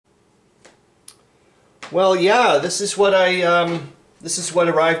Well, yeah, this is what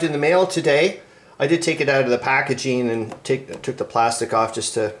arrived in the mail today. I did take it out of the packaging and took the plastic off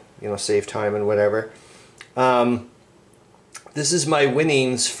just to, you know, save time and whatever. This is my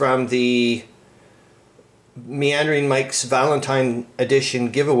winnings from the Meandering Mike's Valentine Edition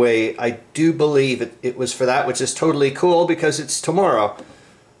giveaway. I do believe it was for that, which is totally cool because it's tomorrow.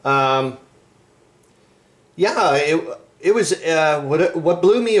 Yeah, it was what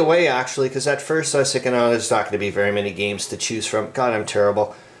blew me away actually, because at first I was thinking, oh, there's not going to be very many games to choose from. God, I'm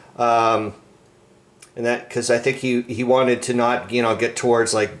terrible. And that because I think he wanted to not, you know, get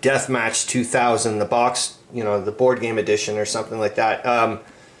towards like Deathmatch 2000, the box, you know, the board game edition or something like that,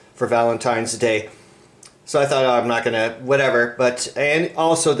 for Valentine's Day. So I thought, oh, I'm not gonna, whatever. But and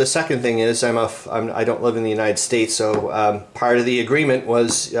also the second thing is I don't live in the United States, so part of the agreement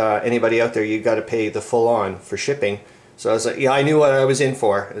was anybody out there, you got to pay the full on for shipping. So I was like, yeah, I knew what I was in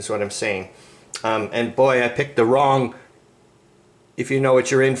for, is what I'm saying. And boy, I picked the wrong, if you know what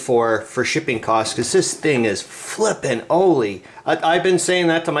you're in for shipping costs, because this thing is flippin' holy. I've been saying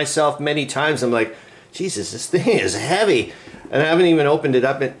that to myself many times. I'm like, Jesus, this thing is heavy. And I haven't even opened it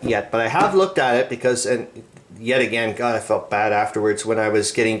up yet, but I have looked at it because, and yet again, God, I felt bad afterwards when I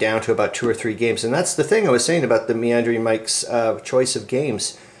was getting down to about 2 or 3 games. And that's the thing I was saying about the Meandering Mike's choice of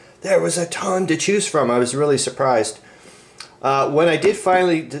games. There was a ton to choose from. I was really surprised. When I did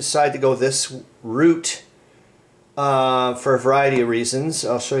finally decide to go this route, for a variety of reasons,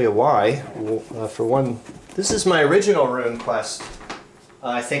 I'll show you why. For one, this is my original Rune Quest.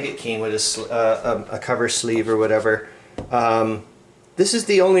 I think it came with a cover sleeve or whatever. This is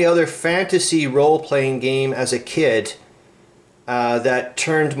the only other fantasy role-playing game as a kid that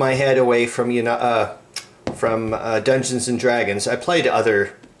turned my head away from Dungeons and Dragons. I played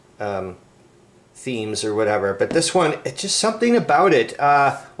other themes or whatever, but this one, it's just something about it.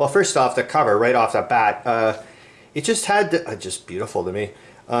 Well, first off, the cover, right off the bat, it just had just beautiful to me.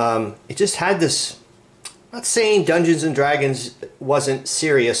 It just had this. I'm not saying Dungeons and Dragons wasn't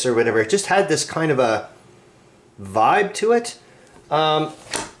serious or whatever. It just had this kind of a vibe to it. Yeah,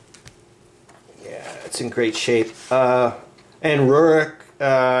 it's in great shape. And Rurik,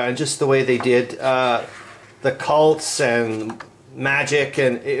 and just the way they did the cults and magic,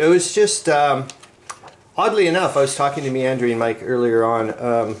 and it was just oddly enough, I was talking to Meandering Mike earlier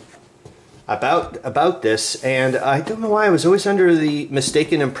on about this, and I don't know why I was always under the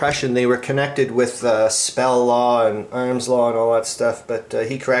mistaken impression they were connected with spell law and arms law and all that stuff, but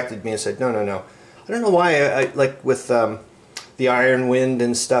he corrected me and said, no. I don't know why, I like with the Iron Wind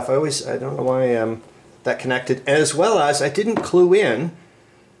and stuff, I don't know why that connected, as well as I didn't clue in,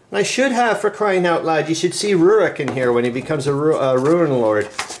 and I should have, for crying out loud. You should see Rurik in here when he becomes a Ruin Lord.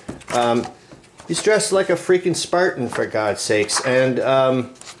 He's dressed like a freaking Spartan, for God's sakes, and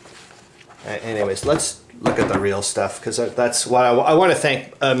anyways, let's look at the real stuff, because that's what I want to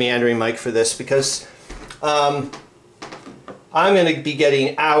thank Meandering Mike for this, because I'm going to be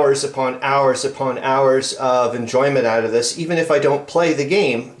getting hours upon hours upon hours of enjoyment out of this, even if I don't play the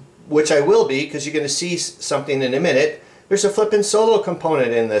game, which I will be, because you're going to see something in a minute. There's a flippin' solo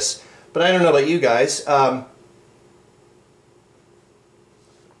component in this, but I don't know about you guys.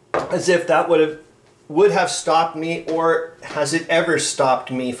 As if that would have stopped me, or has it ever stopped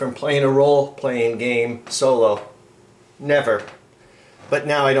me from playing a role-playing game solo? Never. But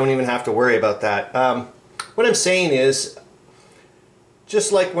now I don't even have to worry about that. What I'm saying is,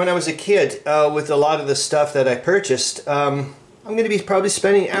 just like when I was a kid, with a lot of the stuff that I purchased, I'm going to be probably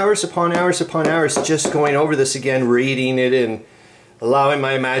spending hours upon hours upon hours just going over this again, reading it, and allowing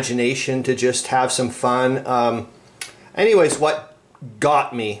my imagination to just have some fun. Anyways, what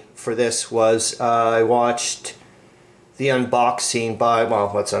got me for this was I watched the unboxing by,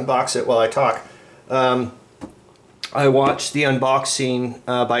 well, let's unbox it while I talk. I watched the unboxing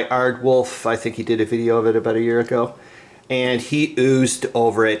by Ardwolf. I think he did a video of it about a year ago, and he oozed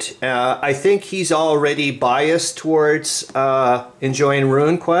over it. I think he's already biased towards enjoying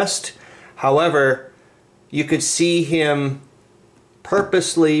Rune Quest. However, you could see him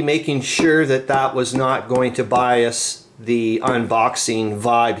purposely making sure that that was not going to bias the unboxing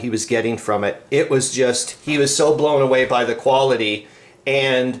vibe he was getting from it. It was just, he was so blown away by the quality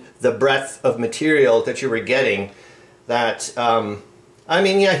and the breadth of material that you were getting that, I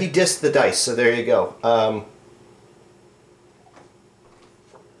mean, yeah, he dissed the dice, so there you go.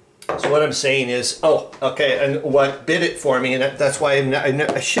 So what I'm saying is, oh, okay, and what bid it for me, and that's why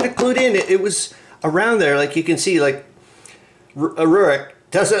I should have clued in, it was around there, like you can see, like, Rurik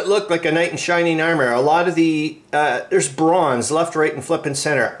doesn't look like a knight in shining armor. A lot of the, there's bronze left, right, and flipping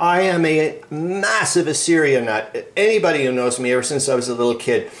center. I am a massive Assyria nut. Anybody who knows me ever since I was a little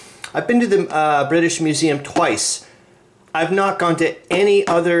kid, I've been to the British Museum twice. I've not gone to any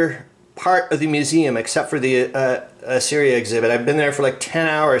other part of the museum except for the Assyria exhibit. I've been there for like 10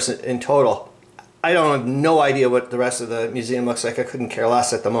 hours in total. I don't have no idea what the rest of the museum looks like. I couldn't care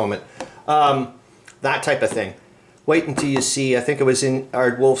less at the moment. That type of thing. Wait until you see, I think it was in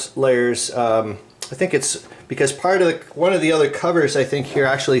Ard Wolfslayer's, I think it's because part of one of the other covers I think here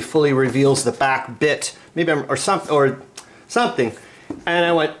actually fully reveals the back bit. Maybe or something. And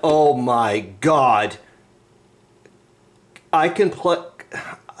I went, oh my God. I can play.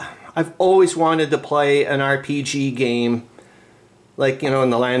 I've always wanted to play an RPG game, like, you know, in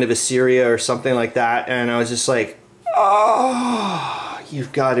the land of Assyria or something like that, and I was just like, oh,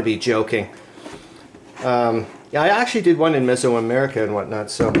 you've got to be joking. Yeah, I actually did one in Mesoamerica and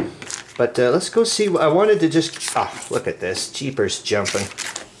whatnot, so, but let's go see. I wanted to just, look at this, jeepers jumping.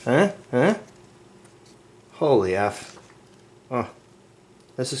 Huh? Holy F. Oh,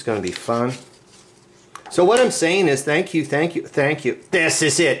 this is going to be fun. So what I'm saying is thank you. This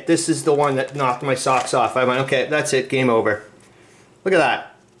is it. This is the one that knocked my socks off. I went, okay, that's it, game over. Look at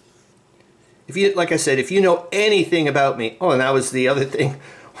that. If you, like I said, if you know anything about me, oh, and that was the other thing.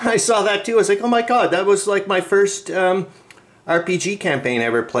 When I saw that too, I was like, oh my God, that was like my first RPG campaign I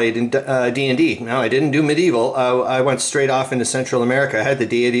ever played in D&D. No, I didn't do medieval. I went straight off into Central America. I had the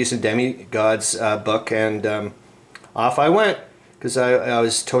Deities and Demigods book, and off I went. Because I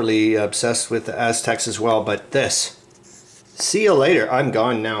was totally obsessed with the Aztecs as well, but this. See you later. I'm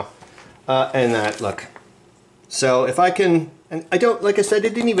gone now. And that, look. So if I can, and I don't, like I said, I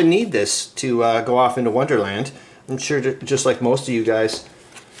didn't even need this to go off into Wonderland. I'm sure just like most of you guys.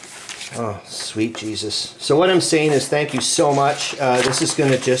 Oh, sweet Jesus. So what I'm saying is thank you so much. This is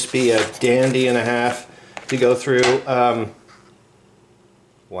going to just be a dandy and a half to go through.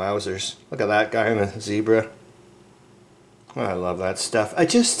 Wowzers. Look at that guy on a zebra. Oh, I love that stuff.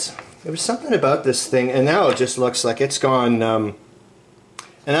 There was something about this thing, and now it just looks like it's gone, and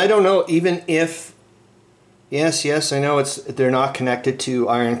I don't know, even if, yes, I know they're not connected to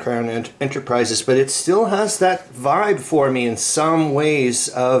Iron Crown Enterprises, but it still has that vibe for me in some ways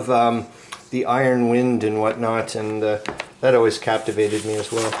of the Iron Wind and whatnot, and that always captivated me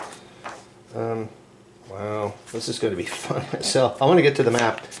as well. Wow, this is going to be fun myself. I want to get to the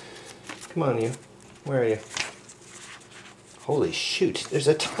map. Come on, you. Where are you? Holy shoot, there's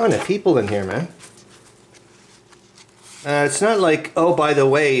a ton of people in here, man. It's not like, oh, by the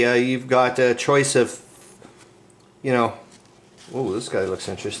way, you've got a choice of, you know, oh, this guy looks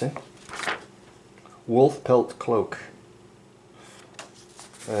interesting. Wolf pelt cloak.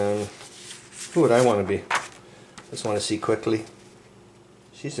 Who would I want to be? Just want to see quickly.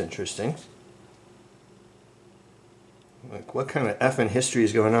 She's interesting. Like, what kind of effing history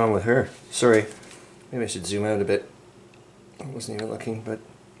is going on with her? Sorry, maybe I should zoom out a bit. I wasn't even looking, but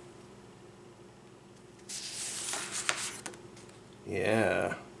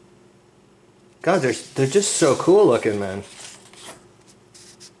yeah. God, they're just so cool looking, man.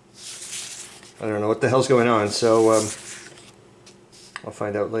 I don't know what the hell's going on, so I'll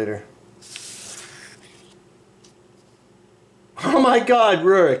find out later. Oh my God,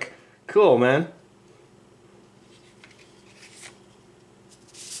 Rurik! Cool, man.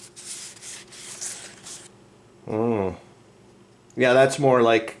 Oh. Yeah, that's more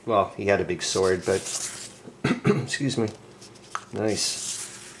like, well, he had a big sword, but excuse me. Nice.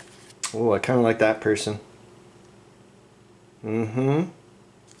 Oh, I kind of like that person. Mm-hmm.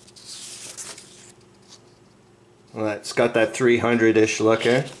 Well, it's got that 300-ish look,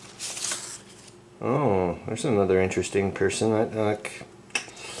 eh? Oh, there's another interesting person. I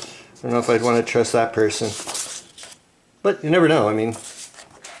don't know if I'd want to trust that person. But you never know, I mean,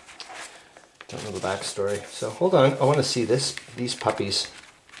 don't know the backstory. So hold on, I want to see these puppies.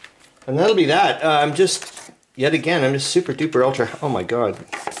 And that'll be that. I'm just, yet again, I'm just super duper ultra, oh my God.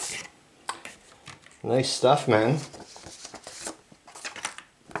 Nice stuff, man.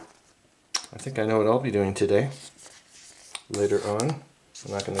 I think I know what I'll be doing today. Later on.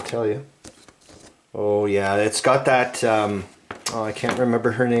 I'm not going to tell you. Oh yeah, it's got that, oh, I can't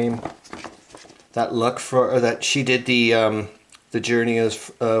remember her name. That look for, or that she did the journey of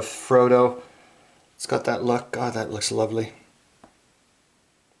Frodo. It's got that look. God, that looks lovely.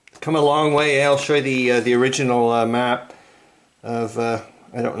 Come a long way. I'll show you the original map of, I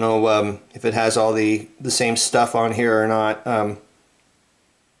don't know if it has all the same stuff on here or not. The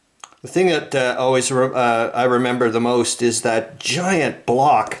thing that always I remember the most is that giant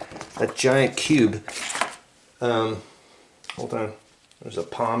block, that giant cube. Hold on. There's a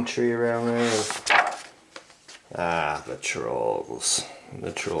palm tree around there. Ah, the trolls.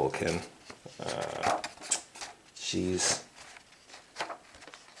 The trollkin. Jeez.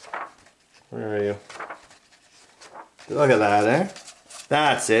 Where are you? Look at that, eh?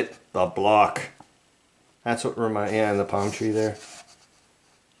 That's it. The block. That's what yeah, the palm tree there.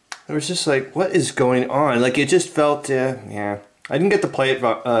 It was just like, what is going on? Like, it just felt, yeah. I didn't get to play it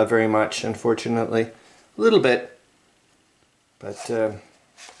very much, unfortunately. A little bit. But,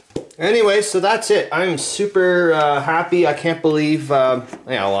 anyway, so that's it. I'm super happy. I can't believe, yeah,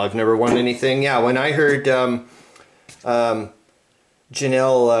 well, I've never won anything. Yeah, when I heard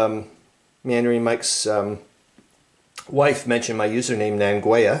Janelle, Meandering Mike's wife, mention my username,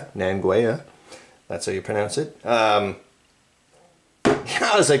 Nanguea. That's how you pronounce it. Yeah,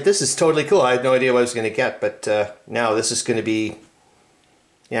 I was like, this is totally cool. I had no idea what I was going to get, but now this is going to be,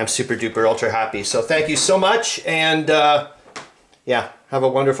 yeah, I'm super duper ultra happy. So thank you so much, and yeah, have a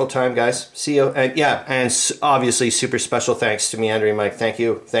wonderful time, guys. See you, and yeah, and obviously super special thanks to Meandering Mike. Thank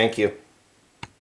you, thank you.